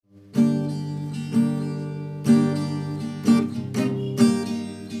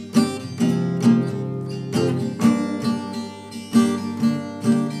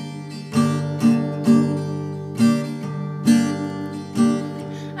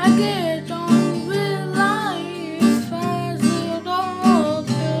I get on with life as a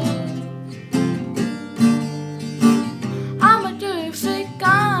doctor. I'm a terrific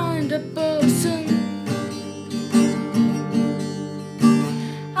kind of person.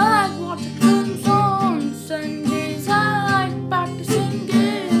 I like watching films on Sundays. I like practicing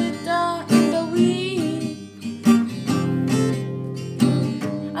guitar in the week.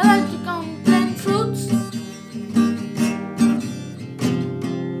 I like to count plant fruits.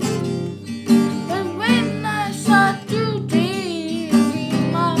 But when I start to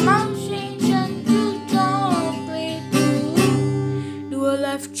daydream, my mouth changes to chocolate. Do I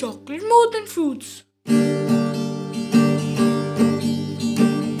love chocolate more than fruits?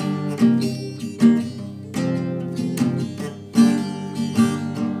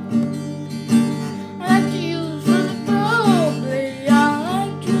 I like to use really probably. I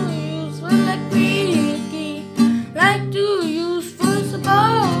like to use really quickly. Like to use fruits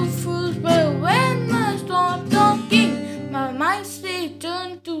about fruits, but when I start talking, my mind stays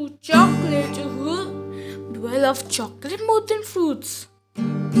turned to chocolate. Do I love chocolate more than fruits?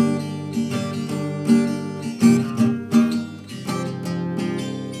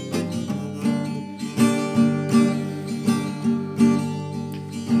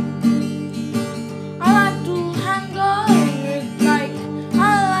 I like to hang out with Mike. I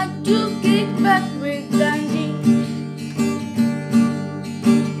like to kick back with Dandy.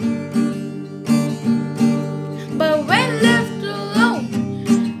 But when left alone,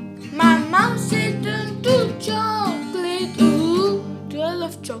 my mouth said turn to chocolate. Do I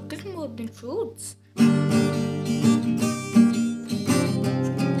love chocolate more than fruits?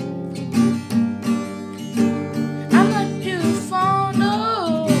 I'm not too fond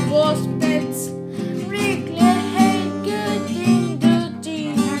of wasp pets. Really hate getting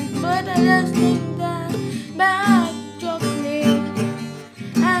dirty, but I just think that bad.